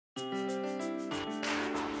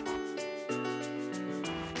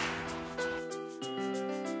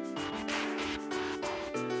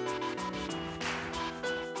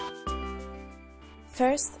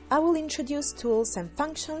First, I will introduce tools and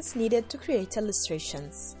functions needed to create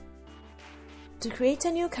illustrations. To create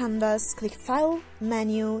a new canvas, click File,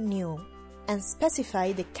 Menu, New, and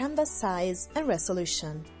specify the canvas size and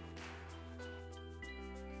resolution.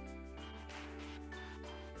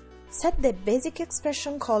 Set the basic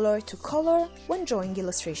expression color to color when drawing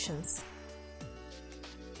illustrations.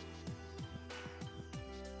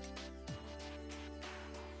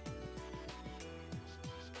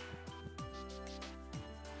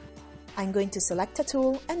 I'm going to select a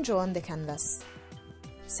tool and draw on the canvas.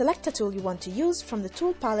 Select a tool you want to use from the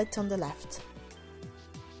tool palette on the left.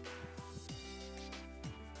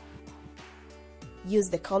 Use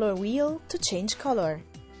the color wheel to change color.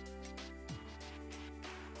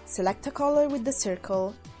 Select a color with the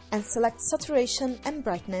circle and select saturation and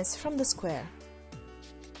brightness from the square.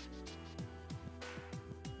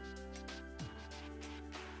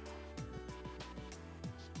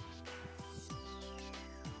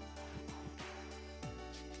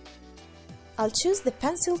 I'll choose the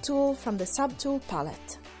pencil tool from the subtool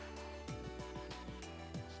palette.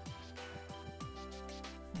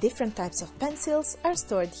 Different types of pencils are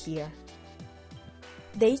stored here.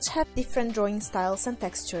 They each have different drawing styles and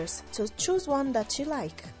textures, so choose one that you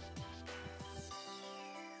like.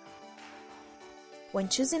 When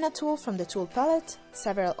choosing a tool from the tool palette,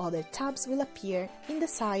 several other tabs will appear in the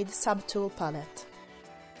side subtool palette.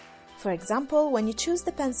 For example, when you choose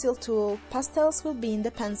the pencil tool, pastels will be in the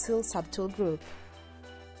pencil subtool group.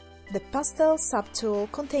 The pastel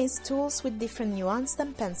subtool contains tools with different nuance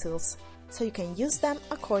than pencils, so you can use them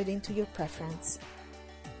according to your preference.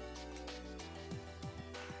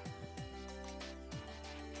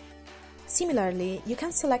 Similarly, you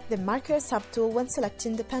can select the marker subtool when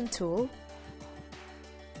selecting the pen tool,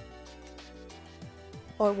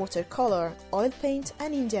 or watercolor, oil paint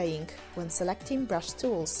and India ink when selecting brush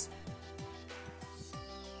tools.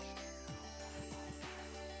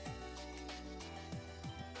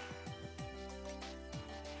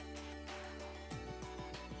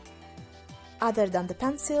 Other than the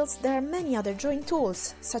pencils, there are many other drawing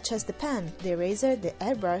tools, such as the pen, the eraser, the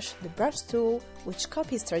airbrush, the brush tool, which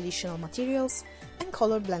copies traditional materials, and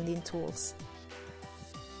color blending tools.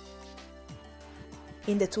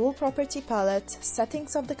 In the Tool Property palette,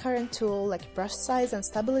 settings of the current tool, like brush size and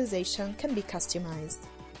stabilization, can be customized.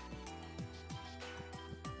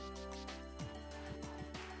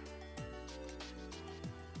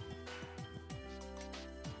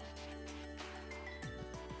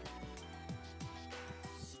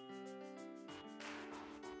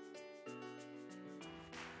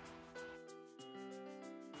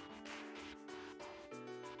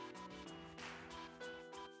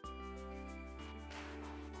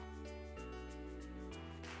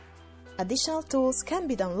 Additional tools can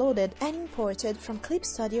be downloaded and imported from Clip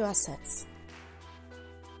Studio assets.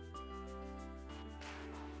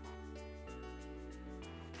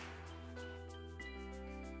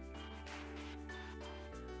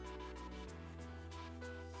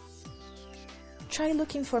 Try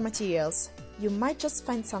looking for materials. You might just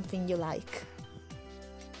find something you like.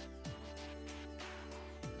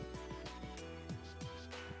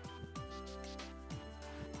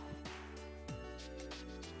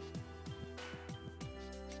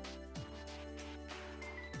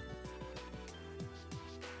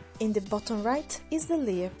 In the bottom right is the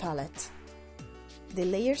Layer palette. The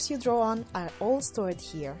layers you draw on are all stored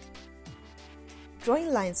here.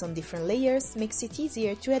 Drawing lines on different layers makes it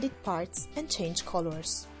easier to edit parts and change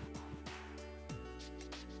colors.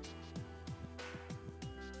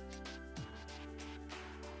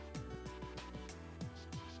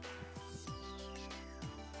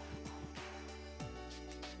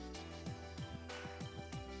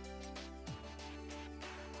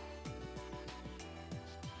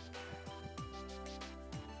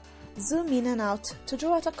 Zoom in and out to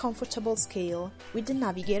draw at a comfortable scale with the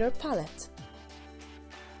Navigator palette.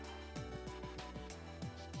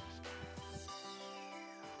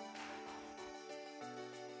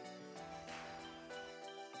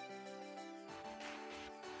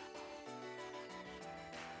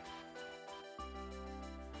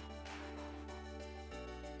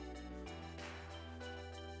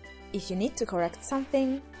 If you need to correct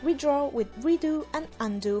something, redraw with redo and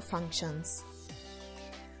undo functions.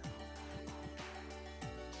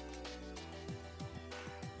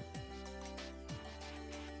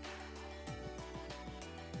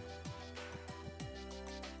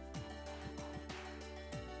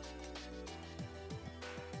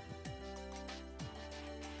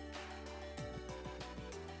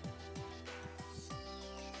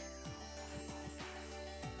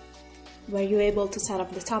 Were you able to set up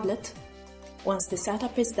the tablet? Once the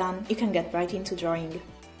setup is done, you can get right into drawing.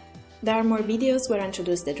 There are more videos where I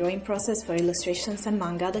introduce the drawing process for illustrations and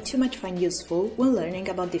manga that you might find useful when learning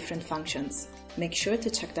about different functions. Make sure to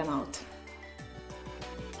check them out.